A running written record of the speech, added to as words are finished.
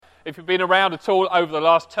If you've been around at all over the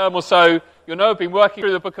last term or so, you'll know I've been working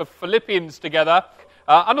through the book of Philippians together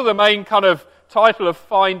under the main kind of title of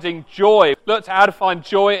Finding Joy. Looked at how to find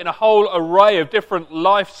joy in a whole array of different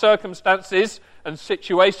life circumstances and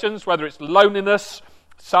situations, whether it's loneliness,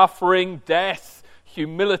 suffering, death,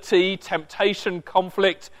 humility, temptation,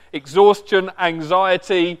 conflict, exhaustion,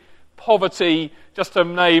 anxiety, poverty, just to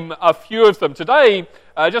name a few of them. Today,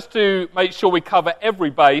 just to make sure we cover every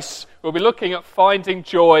base, we'll be looking at finding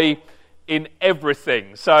joy in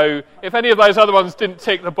everything. So if any of those other ones didn't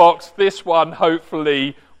tick the box, this one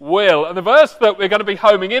hopefully will. And the verse that we're going to be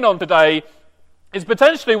homing in on today is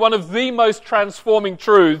potentially one of the most transforming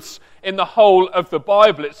truths in the whole of the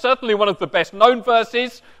Bible. It's certainly one of the best known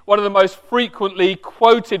verses, one of the most frequently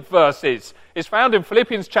quoted verses. It's found in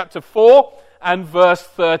Philippians chapter 4 and verse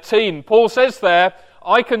 13. Paul says there,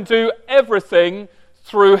 I can do everything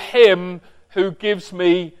through him who gives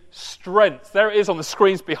me strength. There it is on the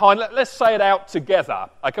screens behind. Let's say it out together.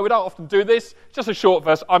 Okay, we don't often do this. Just a short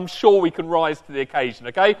verse. I'm sure we can rise to the occasion.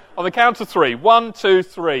 Okay, on the count of three. 1, 2,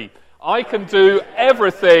 3. I can do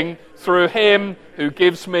everything through him who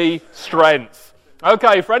gives me strength.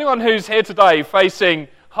 Okay, for anyone who's here today facing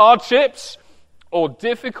hardships or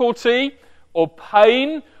difficulty or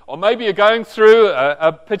pain, or maybe you're going through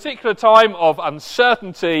a particular time of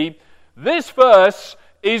uncertainty, this verse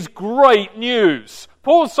is great news.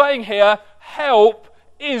 Paul's saying here, help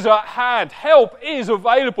is at hand. Help is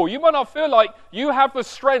available. You might not feel like you have the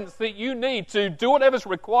strength that you need to do whatever's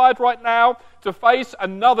required right now, to face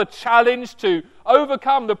another challenge, to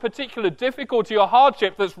overcome the particular difficulty or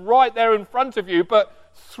hardship that's right there in front of you. But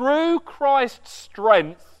through Christ's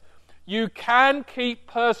strength, you can keep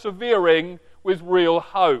persevering with real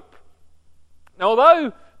hope. Now,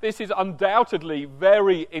 although this is undoubtedly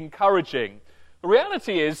very encouraging, the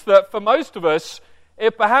reality is that for most of us,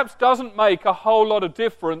 it perhaps doesn't make a whole lot of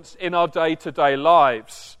difference in our day-to-day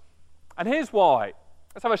lives. And here's why.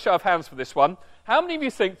 Let's have a show of hands for this one. How many of you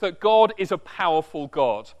think that God is a powerful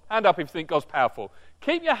God? Hand up if you think God's powerful.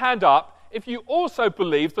 Keep your hand up if you also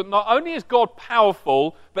believe that not only is God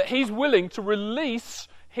powerful, but he's willing to release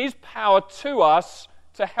his power to us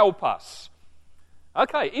to help us.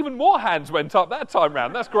 Okay, even more hands went up that time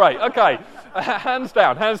round. That's great. Okay, hands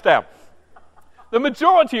down, hands down. The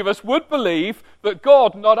majority of us would believe that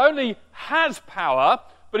God not only has power,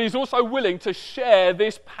 but he's also willing to share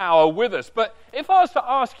this power with us. But if I was to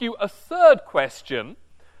ask you a third question,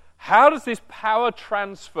 how does this power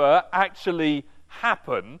transfer actually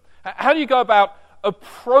happen? How do you go about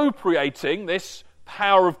appropriating this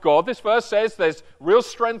power of God? This verse says there's real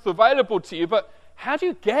strength available to you, but how do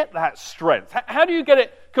you get that strength? How do you get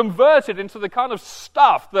it converted into the kind of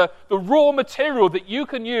stuff, the raw material that you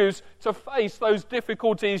can use to face those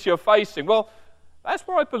difficulties you're facing? Well, that's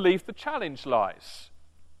where I believe the challenge lies.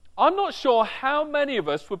 I'm not sure how many of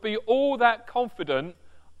us would be all that confident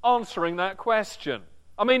answering that question.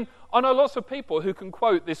 I mean, I know lots of people who can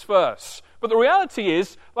quote this verse, but the reality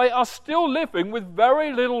is they are still living with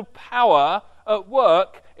very little power at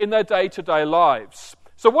work in their day-to-day lives.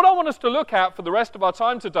 So what I want us to look at for the rest of our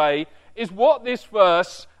time today is what this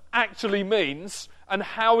verse actually means and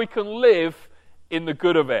how we can live in the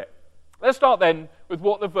good of it. Let's start then with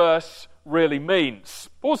what the verse really means.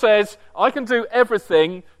 Paul says, I can do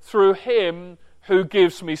everything through him who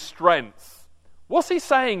gives me strength. What's he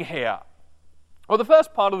saying here? Well, the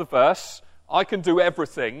first part of the verse, I can do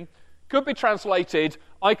everything, could be translated,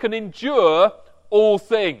 I can endure all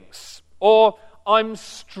things, or I'm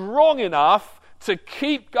strong enough to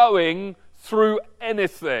keep going through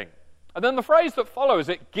anything. And then the phrase that follows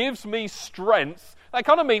it, gives me strength, that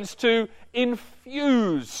kind of means to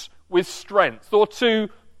infuse with strength or to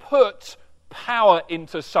put power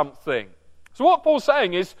into something. So what Paul's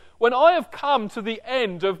saying is, when I have come to the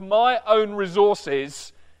end of my own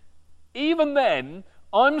resources, even then,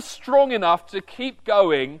 I'm strong enough to keep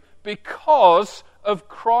going because of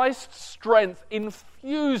Christ's strength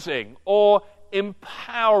infusing or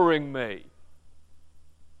empowering me.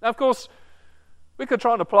 Now, of course, we could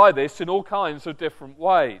try and apply this in all kinds of different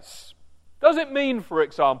ways. Does it mean, for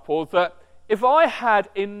example, that if I had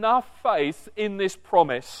enough faith in this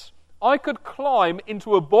promise, I could climb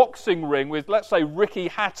into a boxing ring with, let's say, Ricky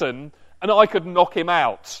Hatton, and I could knock him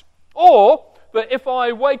out? Or that if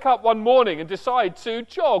I wake up one morning and decide to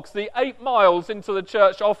jog the 8 miles into the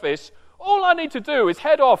church office, all I need to do is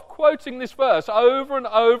head off quoting this verse over and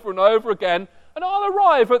over and over again, and I'll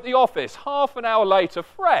arrive at the office half an hour later,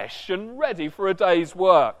 fresh and ready for a day's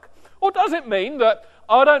work? Or does it mean that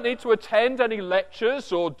I don't need to attend any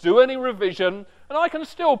lectures or do any revision, and I can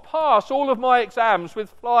still pass all of my exams with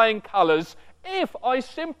flying colours if I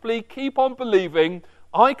simply keep on believing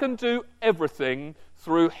I can do everything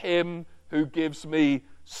through him who gives me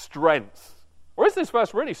strength. Or is this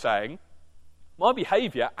verse really saying, my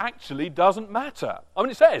behavior actually doesn't matter? I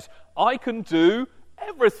mean, it says, I can do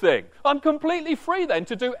everything. I'm completely free then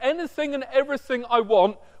to do anything and everything I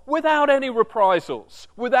want without any reprisals,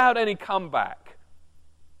 without any comeback.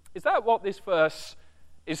 Is that what this verse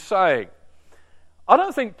is saying? I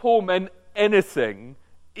don't think Paul meant anything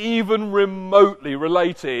even remotely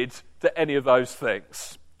related to any of those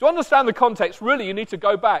things. To understand the context, really, you need to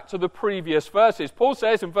go back to the previous verses. Paul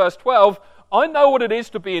says in verse 12, I know what it is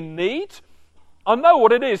to be in need. I know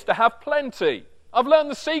what it is to have plenty. I've learned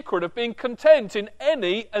the secret of being content in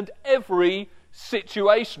any and every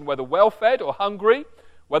situation, whether well-fed or hungry,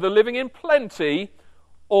 whether living in plenty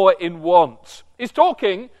or in want. He's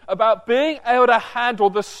talking about being able to handle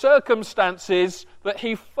the circumstances that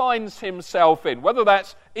he finds himself in, whether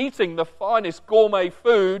that's eating the finest gourmet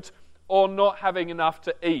food or not having enough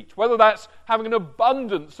to eat, whether that's having an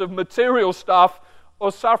abundance of material stuff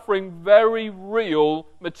or suffering very real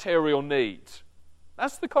material needs.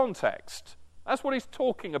 That's the context. That's what he's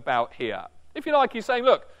talking about here. If you like, he's saying,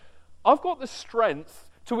 look, I've got the strength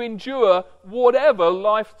to endure whatever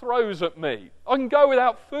life throws at me. I can go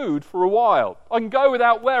without food for a while. I can go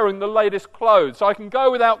without wearing the latest clothes. I can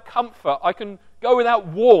go without comfort. I can go without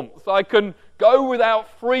warmth. I can go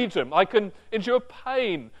without freedom. I can endure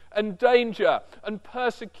pain and danger and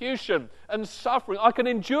persecution and suffering. I can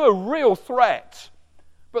endure real threat.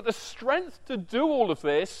 But the strength to do all of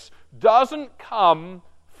this doesn't come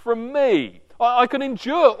from me. I can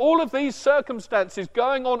endure all of these circumstances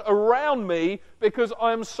going on around me because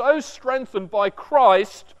I am so strengthened by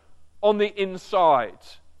Christ on the inside.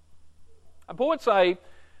 And Paul would say,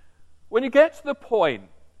 when you get to the point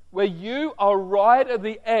where you are right at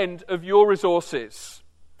the end of your resources,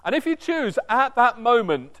 and if you choose at that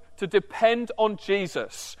moment to depend on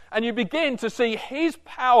Jesus, and you begin to see his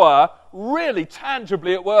power really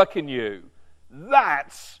tangibly at work in you,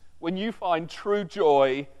 that's when you find true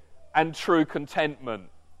joy and true contentment.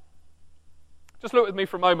 Just look with me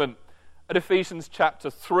for a moment at Ephesians chapter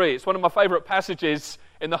 3. It's one of my favourite passages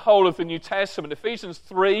in the whole of the New Testament. Ephesians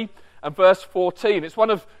 3 and verse 14. It's one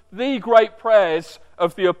of the great prayers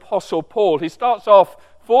of the Apostle Paul. He starts off,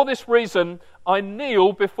 for this reason I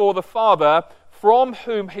kneel before the Father, from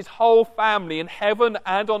whom his whole family in heaven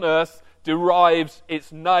and on earth derives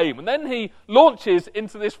its name. And then he launches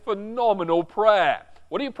into this phenomenal prayer.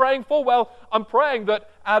 What are you praying for? Well, I'm praying that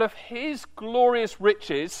out of his glorious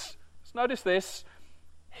riches, let's notice this,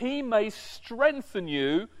 he may strengthen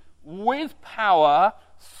you with power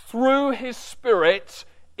through his Spirit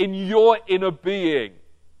in your inner being.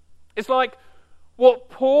 It's like what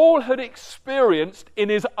Paul had experienced in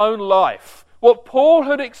his own life, what Paul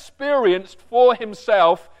had experienced for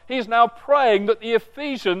himself, he's now praying that the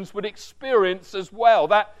Ephesians would experience as well.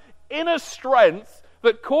 That inner strength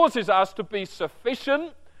that causes us to be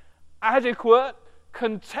sufficient, adequate,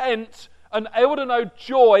 content, and able to know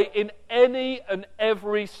joy in any and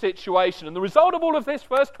every situation. And the result of all of this,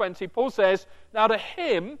 verse 20, Paul says, now to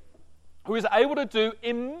him who is able to do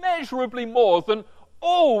immeasurably more than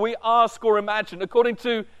all we ask or imagine, according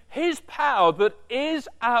to his power that is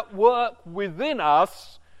at work within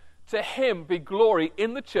us, to him be glory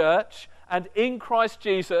in the church and in Christ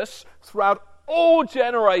Jesus throughout all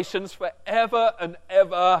generations forever and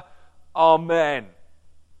ever. Amen.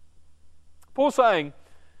 Paul's saying,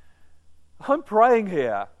 I'm praying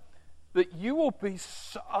here that you will be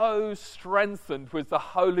so strengthened with the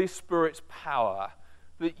Holy Spirit's power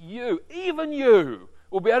that you, even you,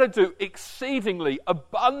 will be able to do exceedingly,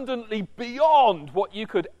 abundantly beyond what you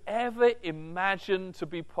could ever imagine to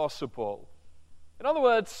be possible. In other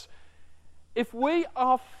words, if we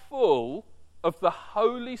are full of the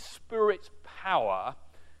Holy Spirit's power,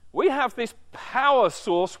 we have this power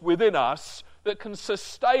source within us that can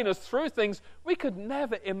sustain us through things we could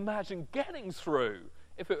never imagine getting through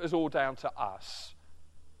if it was all down to us.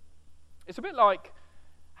 It's a bit like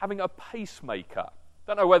having a pacemaker.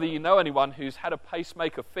 Don't know whether you know anyone who's had a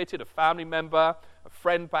pacemaker fitted, a family member, a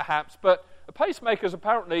friend perhaps, but a pacemakers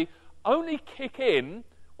apparently only kick in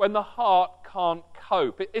when the heart can't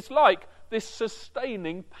cope. It's like this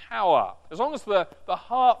sustaining power. As long as the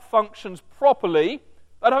heart functions properly,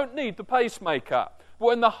 they don't need the pacemaker. But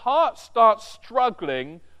when the heart starts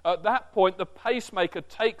struggling, at that point the pacemaker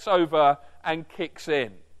takes over and kicks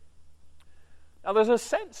in. Now there's a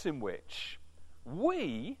sense in which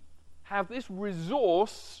we have this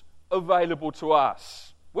resource available to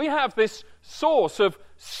us. We have this source of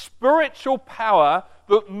spiritual power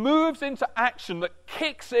that moves into action, that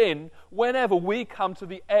kicks in whenever we come to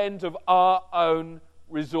the end of our own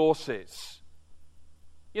resources.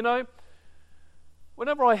 You know,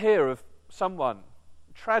 whenever I hear of someone,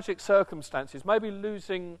 tragic circumstances, maybe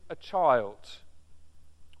losing a child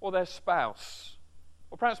or their spouse,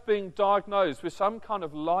 or perhaps being diagnosed with some kind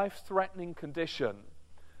of life-threatening condition,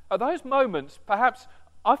 at those moments, perhaps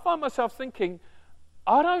I find myself thinking,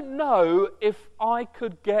 I don't know if I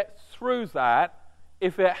could get through that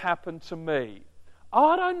if it happened to me.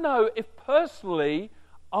 I don't know if personally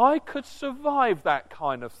I could survive that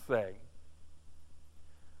kind of thing.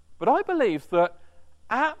 But I believe that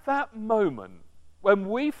at that moment, when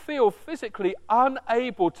we feel physically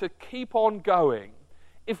unable to keep on going,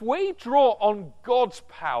 if we draw on God's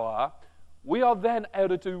power, we are then able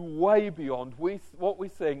to do way beyond what we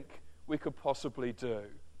think we could possibly do.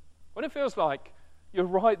 When it feels like you're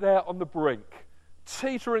right there on the brink,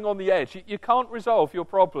 teetering on the edge, you can't resolve your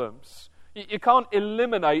problems. You can't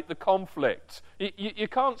eliminate the conflict. You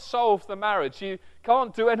can't solve the marriage. You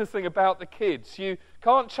can't do anything about the kids. You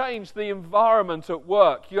can't change the environment at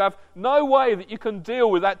work. You have no way that you can deal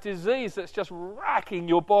with that disease that's just racking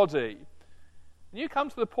your body. And you come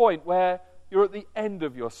to the point where you're at the end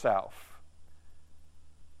of yourself.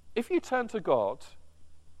 If you turn to God,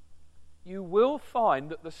 you will find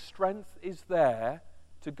that the strength is there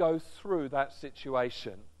to go through that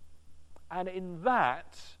situation. And in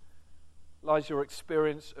that lies your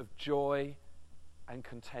experience of joy and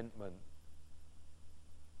contentment.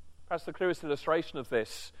 Perhaps the clearest illustration of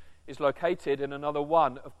this is located in another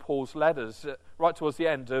one of Paul's letters, right towards the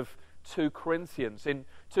end of 2 Corinthians. In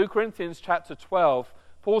 2 Corinthians chapter 12,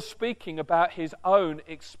 Paul's speaking about his own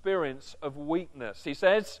experience of weakness. He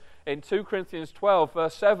says in 2 Corinthians 12,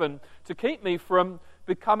 verse 7, to keep me from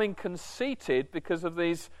becoming conceited because of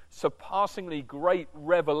these surpassingly great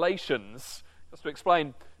revelations. Just to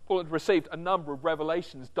explain, Paul had received a number of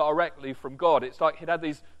revelations directly from God. It's like he'd had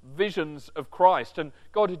these visions of Christ, and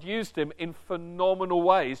God had used him in phenomenal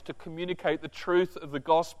ways to communicate the truth of the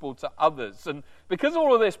gospel to others. And because of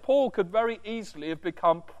all of this, Paul could very easily have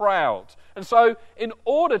become proud. And so, in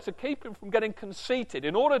order to keep him from getting conceited,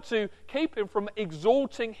 in order to keep him from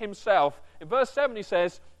exalting himself, in verse 7 he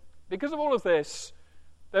says, because of all of this,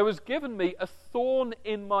 there was given me a thorn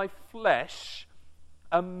in my flesh,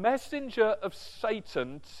 a messenger of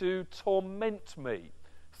Satan to torment me.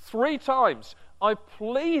 3 times I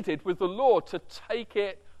pleaded with the Lord to take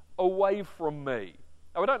it away from me.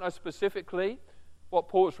 Now, I don't know specifically what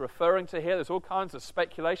Paul is referring to here. There's all kinds of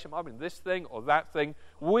speculation. It might have been this thing or that thing.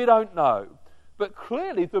 We don't know. But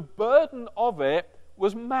clearly the burden of it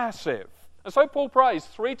was massive. And so Paul prays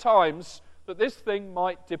 3 times that this thing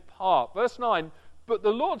might depart. Verse 9, but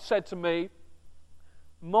the Lord said to me,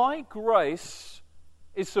 my grace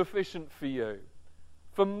is sufficient for you,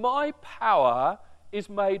 for my power is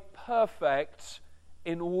made perfect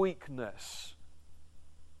in weakness.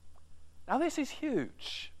 Now this is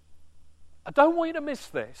huge. I don't want you to miss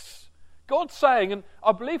this. God's saying, and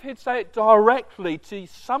I believe he'd say it directly to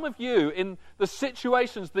some of you in the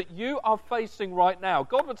situations that you are facing right now.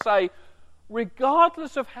 God would say,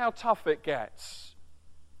 regardless of how tough it gets,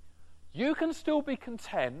 you can still be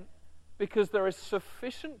content because there is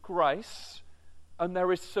sufficient grace and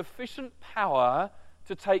there is sufficient power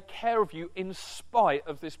to take care of you in spite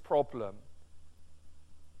of this problem.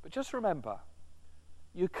 But just remember,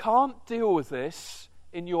 you can't deal with this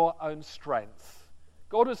in your own strength.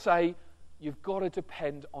 God will say, you've got to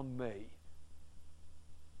depend on me.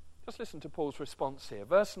 Just listen to Paul's response here.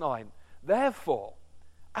 Verse 9, therefore,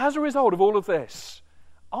 as a result of all of this,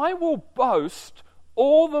 I will boast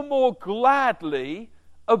all the more gladly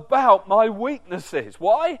about my weaknesses.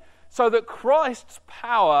 Why? So that Christ's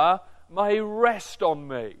power may rest on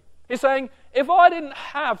me. He's saying, if I didn't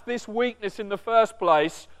have this weakness in the first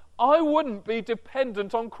place, I wouldn't be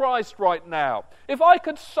dependent on Christ right now. If I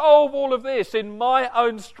could solve all of this in my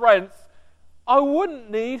own strength, I wouldn't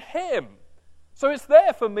need him. So it's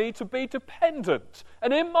there for me to be dependent.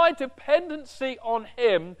 And in my dependency on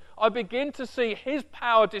him, I begin to see his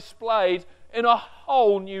power displayed in a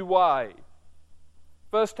whole new way.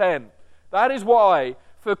 Verse 10, that is why,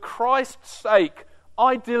 for Christ's sake,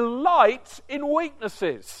 I delight in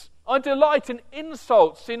weaknesses. I delight in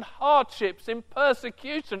insults, in hardships, in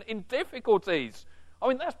persecution, in difficulties. I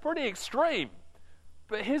mean, that's pretty extreme.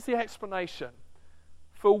 But here's the explanation.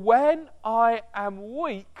 For when I am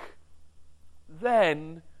weak,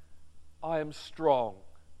 then I am strong.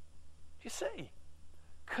 You see,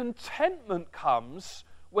 contentment comes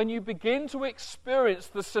when you begin to experience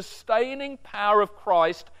the sustaining power of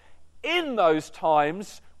Christ in those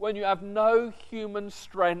times when you have no human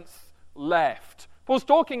strength left. Paul's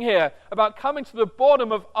talking here about coming to the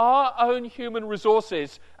bottom of our own human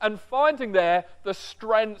resources and finding there the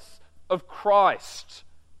strength of Christ.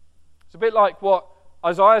 It's a bit like what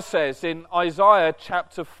Isaiah says in Isaiah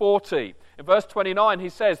chapter 40. In verse 29, he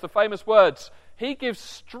says the famous words, "He gives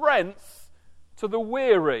strength to the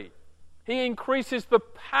weary. He increases the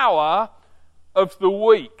power of the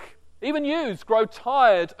weak. Even youths grow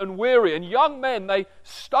tired and weary, and young men, they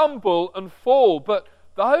stumble and fall. But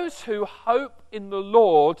those who hope in the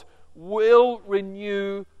Lord will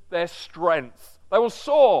renew their strength. They will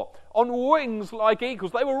soar on wings like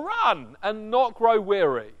eagles. They will run and not grow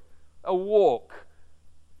weary. They'll walk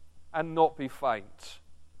and not be faint."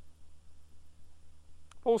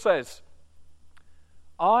 Paul says,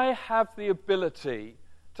 "I have the ability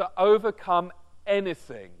to overcome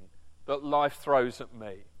anything that life throws at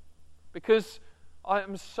me, because I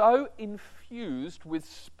am so infused with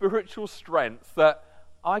spiritual strength that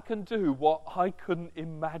I can do what I couldn't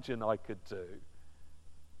imagine I could do."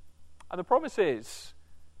 And the promise is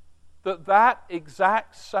that that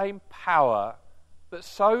exact same power that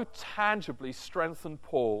so tangibly strengthened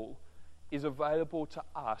Paul is available to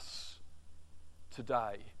us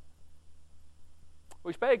today.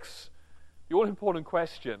 Which begs the all-important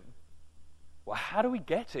question, well, how do we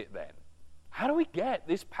get it then? How do we get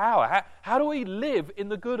this power? How do we live in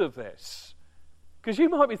the good of this? Because you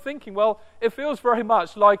might be thinking, well, it feels very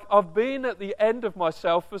much like I've been at the end of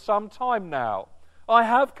myself for some time now. I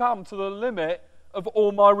have come to the limit of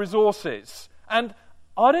all my resources, and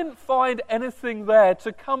I didn't find anything there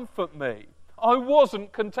to comfort me. I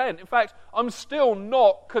wasn't content. In fact, I'm still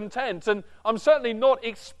not content, and I'm certainly not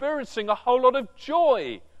experiencing a whole lot of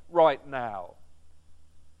joy right now.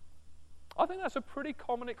 I think that's a pretty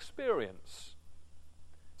common experience.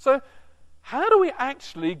 So, how do we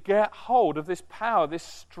actually get hold of this power, this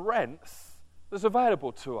strength that's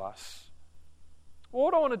available to us? Well,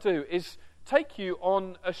 what I want to do is take you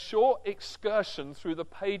on a short excursion through the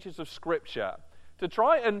pages of Scripture to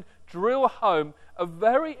try and drill home a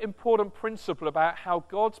very important principle about how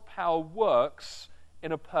God's power works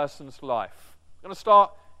in a person's life. I'm going to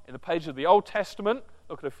start in the page of the Old Testament,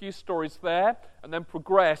 look at a few stories there, and then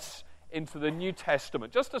progress into the New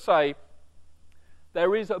Testament. Just to say,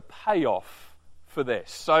 there is a payoff for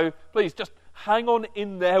this. So please just hang on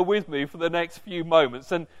in there with me for the next few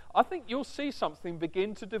moments, and I think you'll see something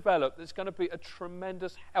begin to develop that's going to be a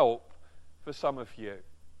tremendous help for some of you.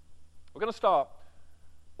 We're going to start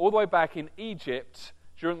all the way back in Egypt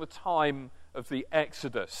during the time of the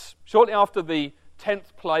Exodus. Shortly after the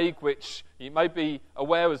 10th plague, which you may be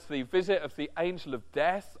aware was the visit of the angel of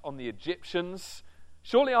death on the Egyptians,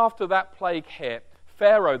 shortly after that plague hit,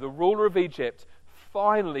 Pharaoh, the ruler of Egypt,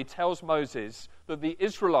 finally tells Moses that the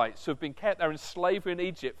Israelites who have been kept there in slavery in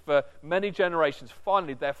Egypt for many generations,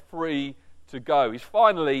 finally they're free to go. He's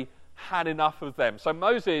finally had enough of them. So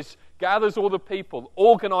Moses gathers all the people,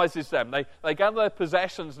 organizes them. They gather their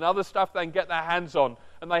possessions and other stuff they can get their hands on,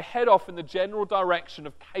 and they head off in the general direction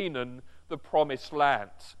of Canaan, the promised land.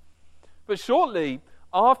 But shortly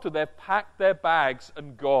after they've packed their bags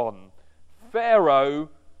and gone, Pharaoh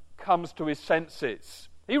comes to his senses.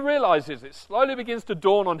 He realizes, it slowly begins to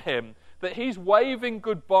dawn on him, that he's waving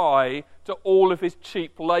goodbye to all of his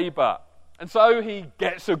cheap labor. And so he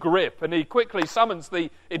gets a grip, and he quickly summons the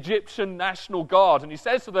Egyptian National Guard, and he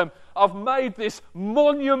says to them, "I've made this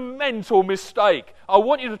monumental mistake. I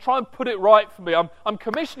want you to try and put it right for me. I'm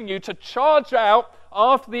commissioning you to charge out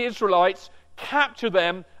after the Israelites, capture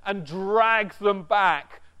them, and drag them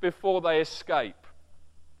back before they escape."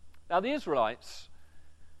 Now the Israelites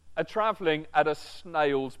are traveling at a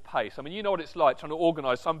snail's pace. I mean, you know what it's like trying to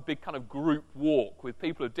organize some big kind of group walk with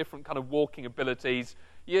people of different kind of walking abilities.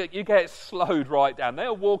 You get slowed right down.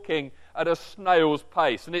 They're walking at a snail's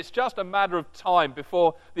pace, and it's just a matter of time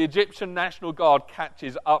before the Egyptian National Guard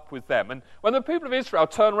catches up with them. And when the people of Israel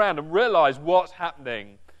turn around and realize what's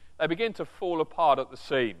happening, they begin to fall apart at the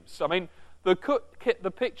seams. I mean, the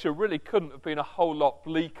picture really couldn't have been a whole lot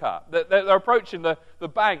bleaker. They're approaching the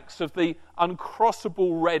banks of the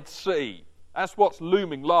uncrossable Red Sea. That's what's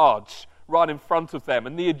looming large right in front of them.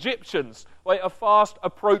 And the Egyptians, they are fast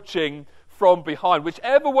approaching from behind.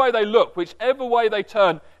 Whichever way they look, whichever way they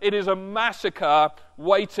turn, it is a massacre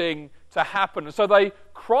waiting to happen. And so they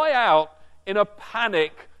cry out in a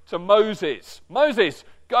panic to Moses. "Moses,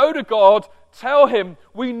 go to God, tell him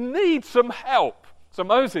we need some help." So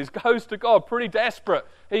Moses goes to God, pretty desperate.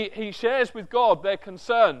 He shares with God their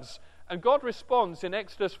concerns. And God responds in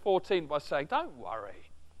Exodus 14 by saying, "Don't worry.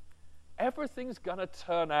 Everything's going to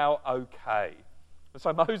turn out okay." And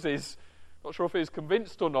so Moses, not sure if he's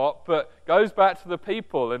convinced or not, but goes back to the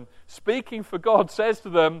people and speaking for God says to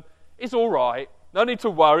them, "It's all right. No need to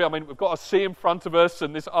worry. I mean, we've got a sea in front of us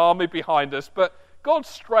and this army behind us, but God's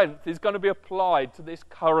strength is going to be applied to this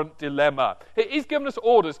current dilemma. He's given us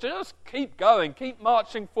orders to just keep going, keep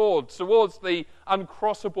marching forward towards the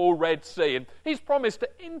uncrossable Red Sea. And he's promised to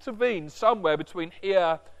intervene somewhere between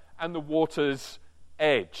here and the water's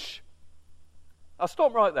edge. I'll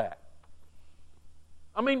stop right there.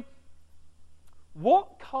 I mean,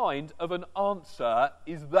 what kind of an answer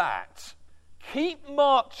is that? Keep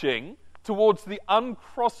marching towards the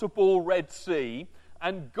uncrossable Red Sea,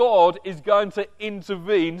 and God is going to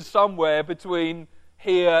intervene somewhere between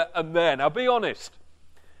here and there. Now, be honest.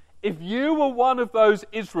 If you were one of those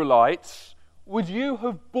Israelites, would you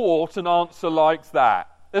have bought an answer like that?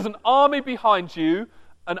 There's an army behind you,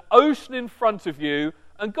 an ocean in front of you,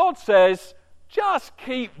 and God says, just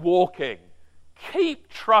keep walking. Keep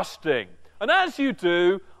trusting. And as you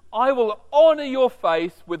do, I will honor your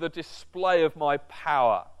faith with a display of my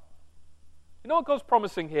power. You know what God's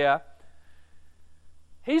promising here?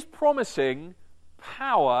 He's promising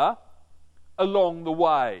power along the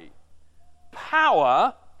way.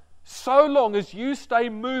 Power so long as you stay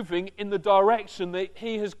moving in the direction that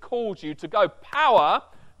He has called you to go. Power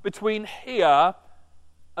between here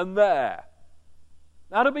and there.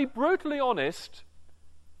 Now, to be brutally honest,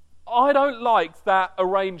 I don't like that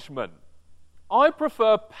arrangement. I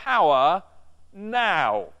prefer power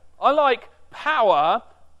now. I like power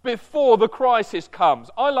before the crisis comes.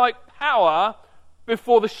 I like power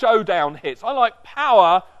before the showdown hits. I like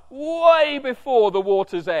power way before the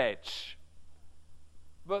water's edge.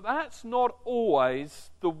 But that's not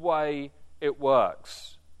always the way it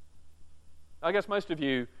works. I guess most of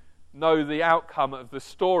you know the outcome of the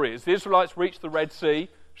story. As the Israelites reach the Red Sea,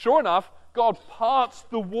 sure enough, God parts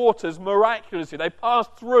the waters miraculously. They pass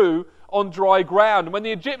through on dry ground. And when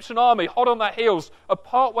the Egyptian army, hot on their heels, are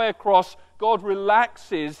partway across, God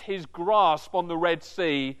relaxes His grasp on the Red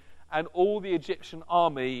Sea, and all the Egyptian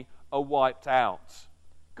army are wiped out.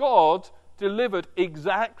 God delivered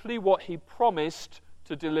exactly what He promised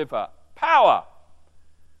to deliver. Power.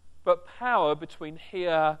 But power between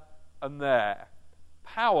here and there.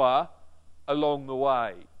 Power along the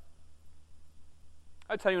way.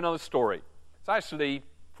 I'll tell you another story. It's actually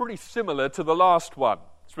pretty similar to the last one.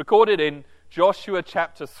 It's recorded in Joshua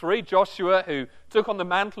chapter 3. Joshua, who took on the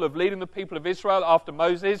mantle of leading the people of Israel after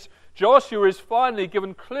Moses, Joshua is finally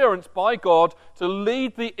given clearance by God to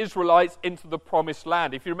lead the Israelites into the promised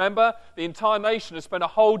land. If you remember, the entire nation has spent a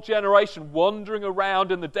whole generation wandering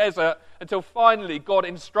around in the desert until finally God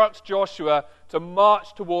instructs Joshua to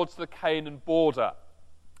march towards the Canaan border.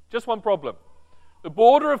 Just one problem. The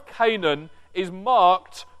border of Canaan is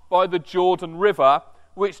marked by the Jordan River,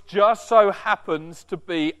 which just so happens to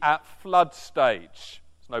be at flood stage.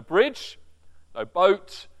 There's no bridge, no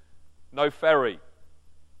boat, no ferry.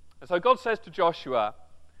 And so God says to Joshua,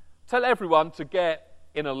 tell everyone to get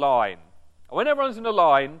in a line. And when everyone's in a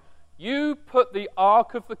line, you put the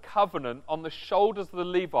Ark of the Covenant on the shoulders of the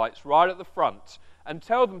Levites right at the front and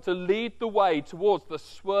tell them to lead the way towards the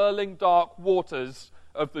swirling dark waters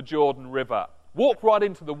of the Jordan River. Walk right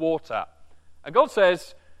into the water. And God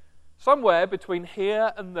says, somewhere between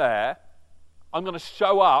here and there, I'm going to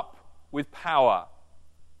show up with power.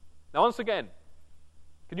 Now, once again,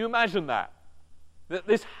 can you imagine that? That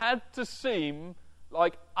this had to seem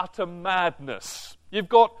like utter madness. You've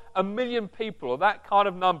got 1 million people, or that kind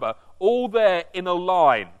of number, all there in a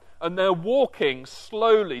line, and they're walking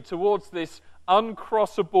slowly towards this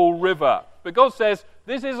uncrossable river. But God says,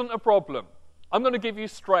 this isn't a problem. I'm going to give you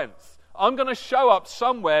strength. I'm going to show up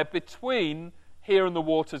somewhere between here and the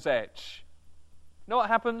water's edge. You know what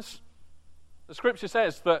happens? The scripture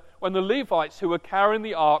says that when the Levites who were carrying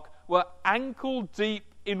the ark were ankle deep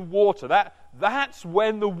in water, that's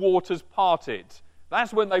when the waters parted.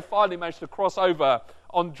 That's when they finally managed to cross over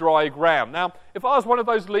on dry ground. Now, if I was one of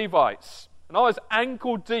those Levites, and I was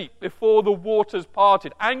ankle deep before the waters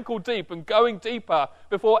parted, ankle deep and going deeper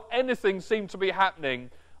before anything seemed to be happening,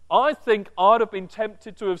 I think I'd have been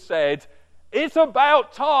tempted to have said, it's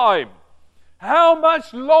about time. How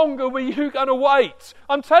much longer were you going to wait?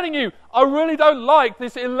 I'm telling you, I really don't like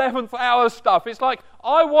this 11th hour stuff. It's like,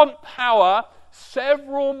 I want power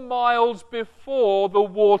several miles before the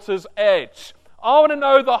water's edge. I want to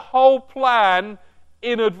know the whole plan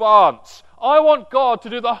in advance. I want God to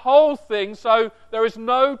do the whole thing so there is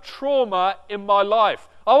no trauma in my life.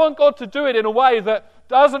 I want God to do it in a way that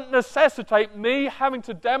doesn't necessitate me having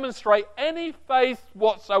to demonstrate any faith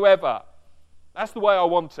whatsoever. That's the way I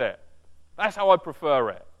want it. That's how I prefer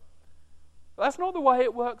it. But that's not the way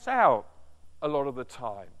it works out a lot of the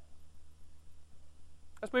time.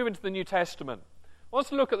 Let's move into the New Testament. I want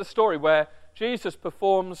to look at the story where Jesus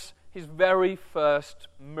performs His very first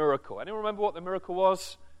miracle. Anyone remember what the miracle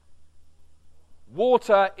was?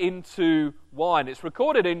 water into wine. It's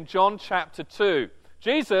recorded in John chapter 2.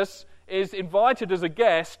 Jesus is invited as a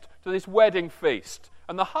guest to this wedding feast,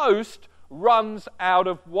 and the host runs out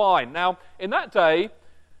of wine. Now, in that day,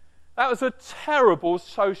 that was a terrible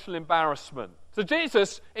social embarrassment. So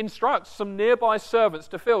Jesus instructs some nearby servants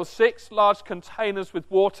to fill 6 large containers with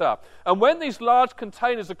water. And when these large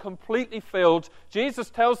containers are completely filled, Jesus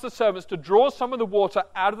tells the servants to draw some of the water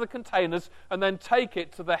out of the containers and then take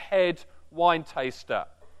it to the head wine taster.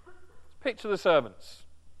 Picture the servants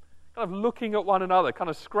kind of looking at one another, kind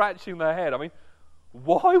of scratching their head. I mean,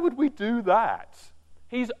 why would we do that?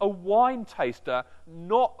 He's a wine taster,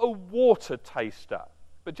 not a water taster.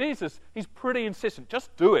 But Jesus, he's pretty insistent.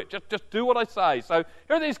 Just do it. Just do what I say. So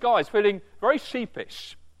here are these guys feeling very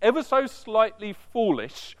sheepish, ever so slightly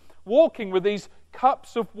foolish, walking with these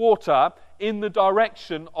cups of water in the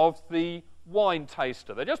direction of the wine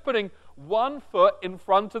taster. They're just putting one foot in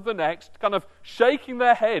front of the next, kind of shaking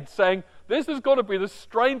their head, saying, this has got to be the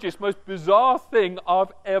strangest, most bizarre thing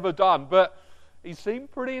I've ever done. But he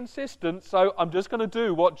seemed pretty insistent, so I'm just going to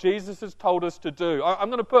do what Jesus has told us to do. I'm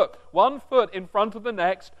going to put one foot in front of the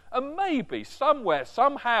next, and maybe somewhere,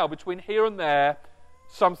 somehow, between here and there,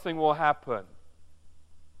 something will happen.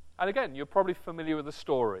 And again, you're probably familiar with the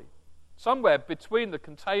story. Somewhere between the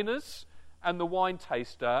containers and the wine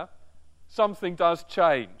taster, something does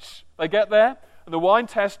change. They get there, and the wine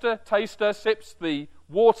taster sips the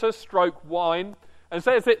water/wine, and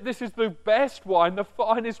says that this is the best wine, the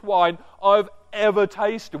finest wine I've ever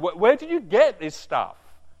tasted. Where did you get this stuff?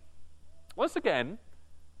 Once again,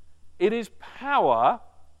 it is power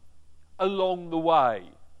along the way.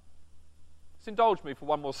 Just indulge me for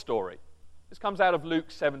one more story. This comes out of Luke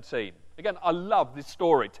 17. Again, I love this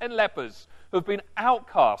story. 10 lepers who have been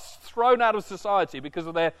outcasts, thrown out of society because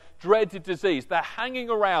of their dreaded disease. They're hanging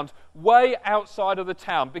around way outside of the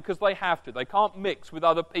town because they have to. They can't mix with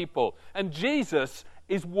other people. And Jesus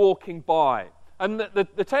is walking by. And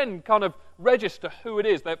the 10 kind of register who it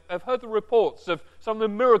is. They've heard the reports of some of the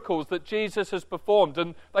miracles that Jesus has performed.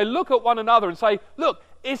 And they look at one another and say, look,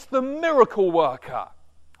 it's the miracle worker.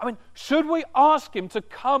 I mean, should we ask him to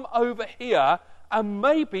come over here and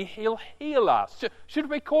maybe he'll heal us? Should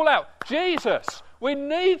we call out, Jesus, we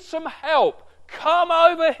need some help. Come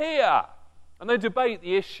over here. And they debate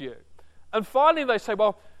the issue. And finally they say,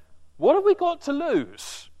 well, what have we got to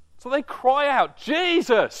lose? So they cry out,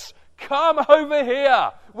 Jesus, come over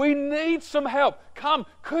here. We need some help. Come,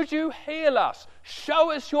 could you heal us?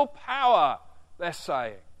 Show us your power, they're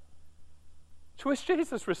saying. To which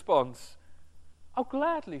Jesus responds, I'll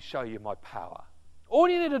gladly show you my power. All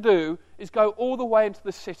you need to do is go all the way into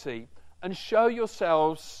the city and show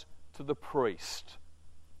yourselves to the priest.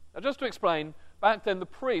 Now, just to explain, back then the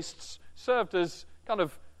priests served as kind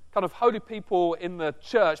of holy people in the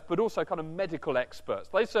church, but also kind of medical experts.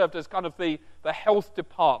 They served as kind of the health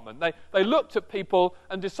department. They looked at people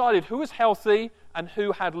and decided who was healthy and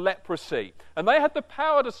who had leprosy. And they had the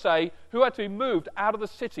power to say who had to be moved out of the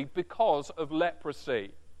city because of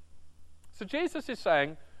leprosy. So Jesus is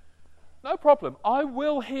saying, no problem, I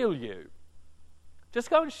will heal you. Just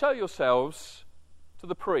go and show yourselves to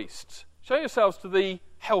the priest. Show yourselves to the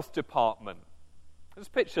health department.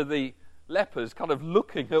 Just picture the lepers kind of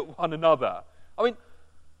looking at one another. I mean,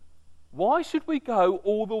 why should we go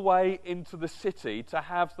all the way into the city to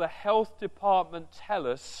have the health department tell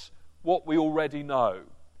us what we already know?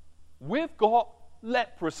 We've got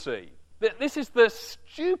leprosy. This is the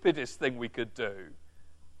stupidest thing we could do.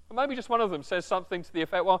 Or maybe just one of them says something to the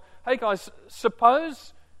effect, well, hey guys,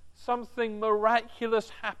 suppose something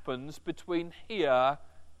miraculous happens between here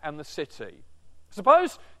and the city.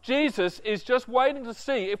 Suppose Jesus is just waiting to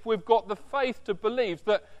see if we've got the faith to believe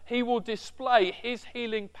that he will display his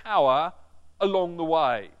healing power along the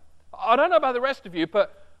way. I don't know about the rest of you,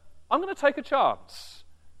 but I'm going to take a chance.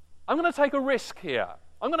 I'm going to take a risk here.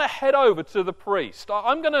 I'm going to head over to the priest.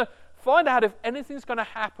 I'm going to find out if anything's going to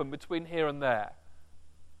happen between here and there.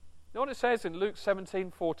 You know what it says in Luke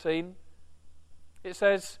 17:14? It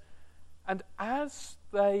says, and as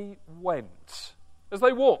they went, as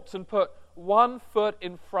they walked and put one foot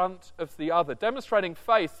in front of the other, demonstrating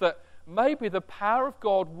faith that maybe the power of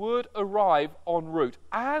God would arrive en route.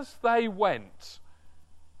 As they went,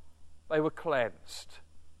 they were cleansed.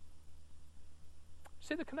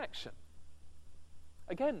 See the connection?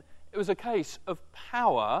 Again, it was a case of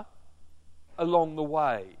power along the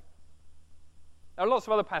way. There are lots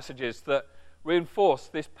of other passages that reinforce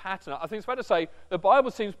this pattern. I think it's fair to say the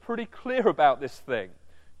Bible seems pretty clear about this thing.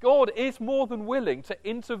 God is more than willing to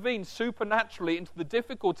intervene supernaturally into the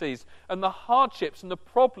difficulties and the hardships and the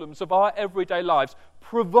problems of our everyday lives,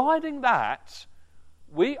 providing that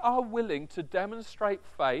we are willing to demonstrate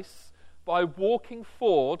faith by walking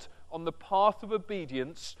forward on the path of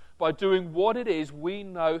obedience, by doing what it is we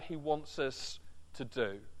know he wants us to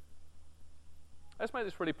do. Let's make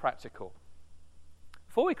this really practical.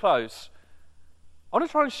 Before we close, I want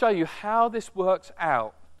to try and show you how this works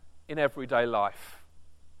out in everyday life.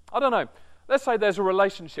 I don't know, let's say there's a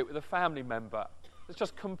relationship with a family member that's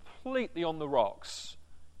just completely on the rocks.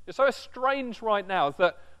 It's so strange right now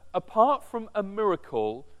that apart from a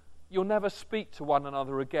miracle, you'll never speak to one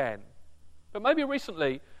another again. But maybe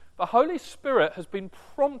recently, the Holy Spirit has been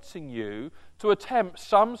prompting you to attempt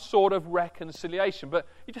some sort of reconciliation, but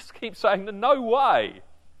you just keep saying, no way.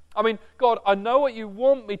 I mean, God, I know what you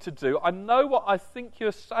want me to do. I know what I think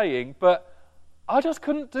you're saying, but I just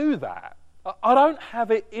couldn't do that. I don't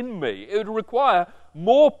have it in me. It would require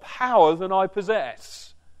more power than I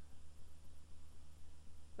possess.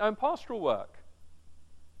 Now, in pastoral work,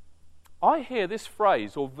 I hear this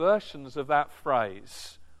phrase or versions of that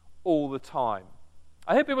phrase all the time.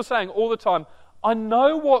 I hear people saying all the time, I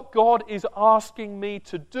know what God is asking me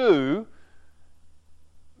to do,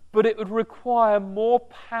 but it would require more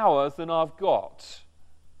power than I've got.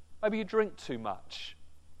 Maybe you drink too much.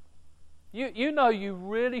 You know you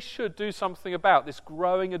really should do something about this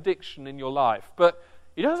growing addiction in your life, but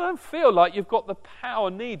it doesn't feel like you've got the power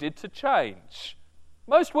needed to change.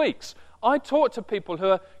 Most weeks, I talk to people who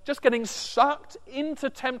are just getting sucked into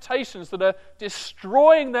temptations that are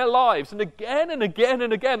destroying their lives. And again and again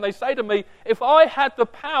and again, they say to me, if I had the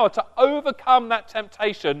power to overcome that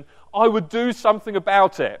temptation, I would do something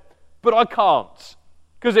about it. But I can't,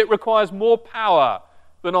 because it requires more power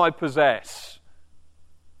than I possess.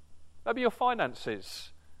 Maybe your finances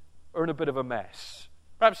are in a bit of a mess.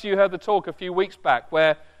 Perhaps you heard the talk a few weeks back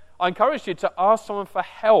where I encouraged you to ask someone for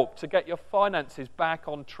help to get your finances back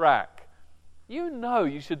on track. You know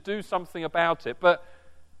you should do something about it, but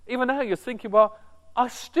even now you're thinking, well, I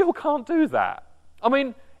still can't do that. I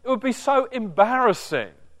mean, it would be so embarrassing.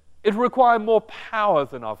 It'd require more power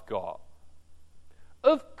than I've got.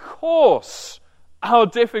 Of course, our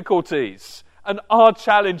difficulties and our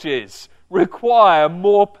challenges require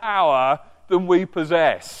more power than we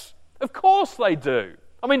possess. Of course they do.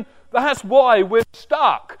 I mean, that's why we're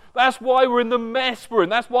stuck. That's why we're in the mess we're in.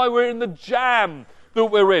 That's why we're in the jam that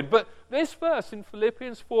we're in. But this verse in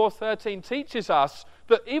Philippians 4:13 teaches us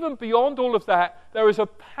that even beyond all of that, there is a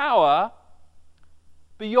power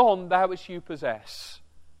beyond that which you possess.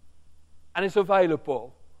 And it's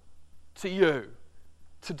available to you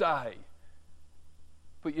today.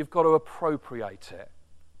 But you've got to appropriate it.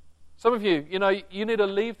 Some of you, you need to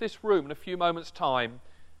leave this room in a few moments' time,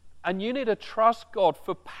 and you need to trust God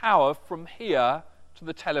for power from here to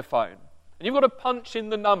the telephone. And you've got to punch in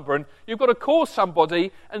the number, and you've got to call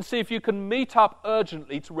somebody and see if you can meet up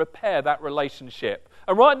urgently to repair that relationship.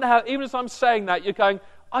 And right now, even as I'm saying that, you're going,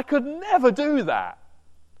 I could never do that.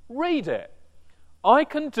 Read it. I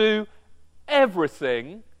can do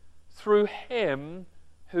everything through him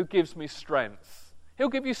who gives me strength. He'll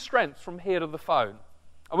give you strength from here to the phone.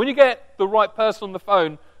 And when you get the right person on the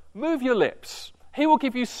phone, move your lips. He will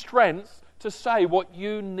give you strength to say what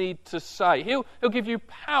you need to say. He'll give you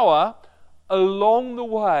power along the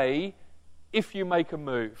way if you make a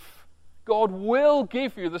move. God will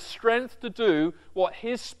give you the strength to do what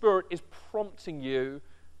his Spirit is prompting you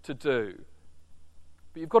to do.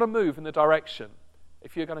 But you've got to move in the direction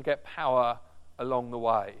if you're going to get power along the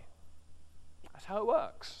way. That's how it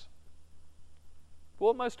works.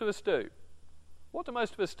 What most of us do? What do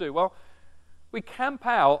most of us do? Well, we camp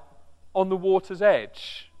out on the water's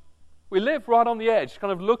edge. We live right on the edge,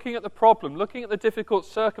 kind of looking at the problem, looking at the difficult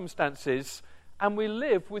circumstances, and we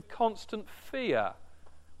live with constant fear.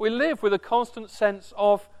 We live with a constant sense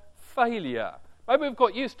of failure. Maybe we've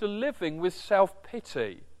got used to living with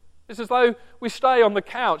self-pity. It's as though we stay on the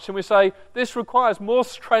couch and we say, this requires more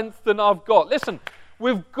strength than I've got. Listen,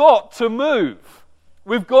 we've got to move.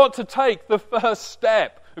 We've got to take the first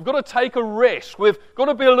step. We've got to take a risk. We've got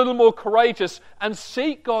to be a little more courageous and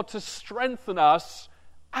seek God to strengthen us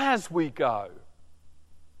as we go.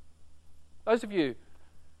 Those of you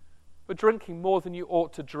who are drinking more than you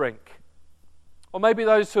ought to drink, or maybe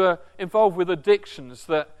those who are involved with addictions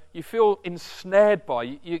that you feel ensnared by,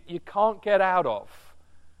 you can't get out of.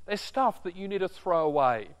 There's stuff that you need to throw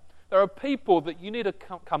away. There are people that you need to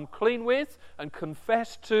come clean with and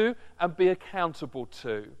confess to and be accountable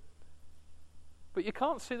to. But you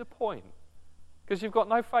can't see the point because you've got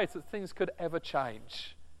no faith that things could ever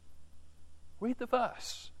change. Read the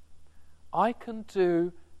verse. I can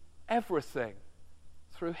do everything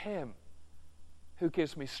through him who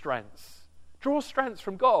gives me strength. Draw strength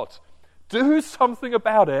from God. Do something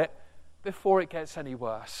about it before it gets any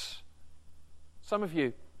worse. Some of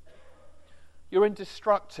you, you're in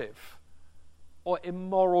destructive or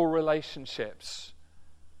immoral relationships,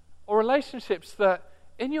 or relationships that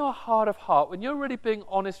in your heart of heart, when you're really being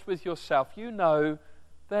honest with yourself, you know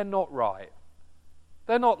they're not right.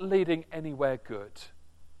 They're not leading anywhere good.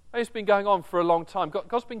 It's been going on for a long time.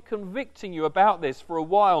 God's been convicting you about this for a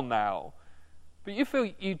while now, but you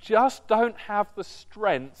feel you just don't have the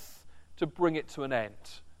strength to bring it to an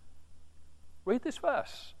end. Read this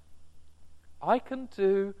verse. I can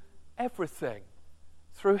do everything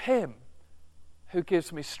through him who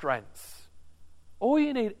gives me strength. All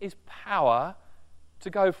you need is power to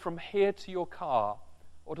go from here to your car,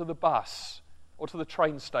 or to the bus, or to the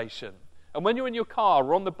train station. And when you're in your car,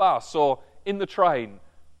 or on the bus, or in the train,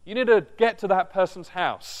 you need to get to that person's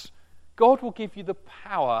house. God will give you the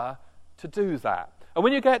power to do that. And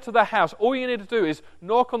when you get to the house, all you need to do is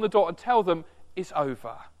knock on the door and tell them it's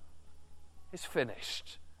over. It's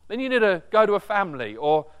finished. Then you need to go to a family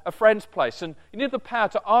or a friend's place, and you need the power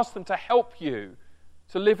to ask them to help you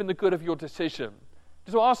to live in the good of your decision.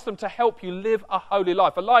 To ask them to help you live a holy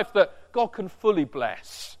life, a life that God can fully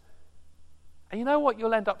bless. And you know what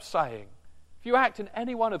you'll end up saying? If you act in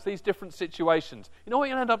any one of these different situations, you know what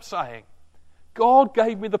you'll end up saying? God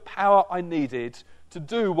gave me the power I needed to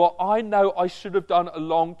do what I know I should have done a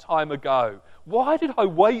long time ago. Why did I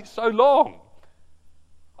wait so long?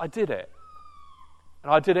 I did it.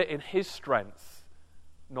 And I did it in his strength,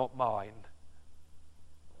 not mine.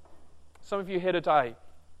 Some of you here today,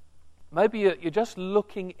 maybe you're just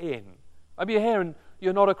looking in. Maybe you're here and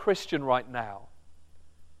you're not a Christian right now.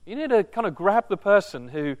 You need to kind of grab the person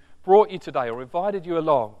who brought you today or invited you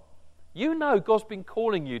along. You know God's been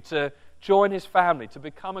calling you to join his family, to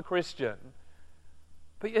become a Christian.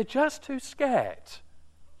 But you're just too scared.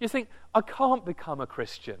 You think, I can't become a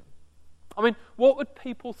Christian. I mean, what would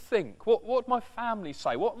people think? What would my family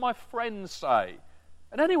say? What would my friends say?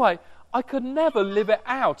 And anyway, I could never live it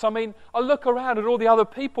out. I mean, I look around at all the other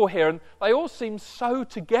people here and they all seem so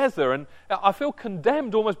together, and I feel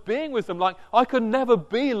condemned almost being with them, like I could never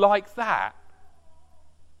be like that.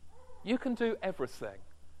 You can do everything.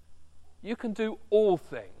 You can do all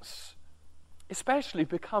things, especially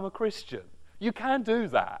become a Christian. You can do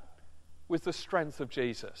that with the strength of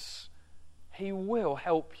Jesus. He will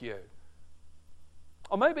help you.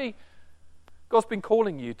 Or maybe God's been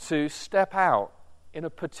calling you to step out in a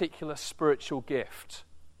particular spiritual gift,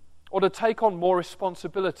 or to take on more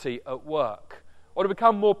responsibility at work, or to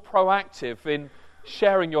become more proactive in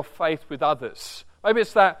sharing your faith with others. Maybe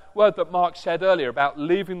it's that word that Mark said earlier about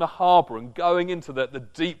leaving the harbour and going into the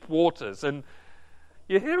deep waters. And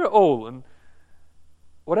you hear it all, and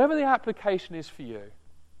whatever the application is for you,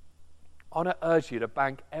 I want to urge you to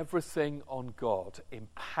bank everything on God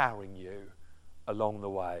empowering you along the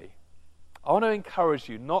way. I want to encourage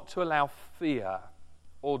you not to allow fear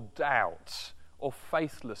or doubt or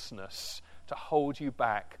faithlessness to hold you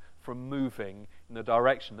back from moving in the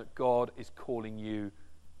direction that God is calling you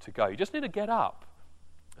to go. You just need to get up,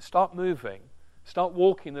 start moving, start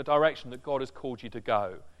walking in the direction that God has called you to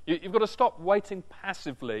go. You've got to stop waiting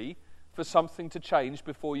passively for something to change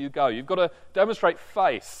before you go. You've got to demonstrate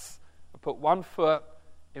faith and put one foot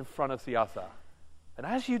in front of the other. And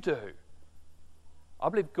as you do, I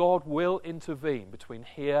believe God will intervene between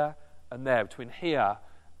here and there, between here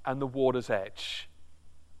and the water's edge.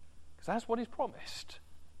 Because that's what he's promised.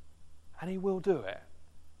 And he will do it.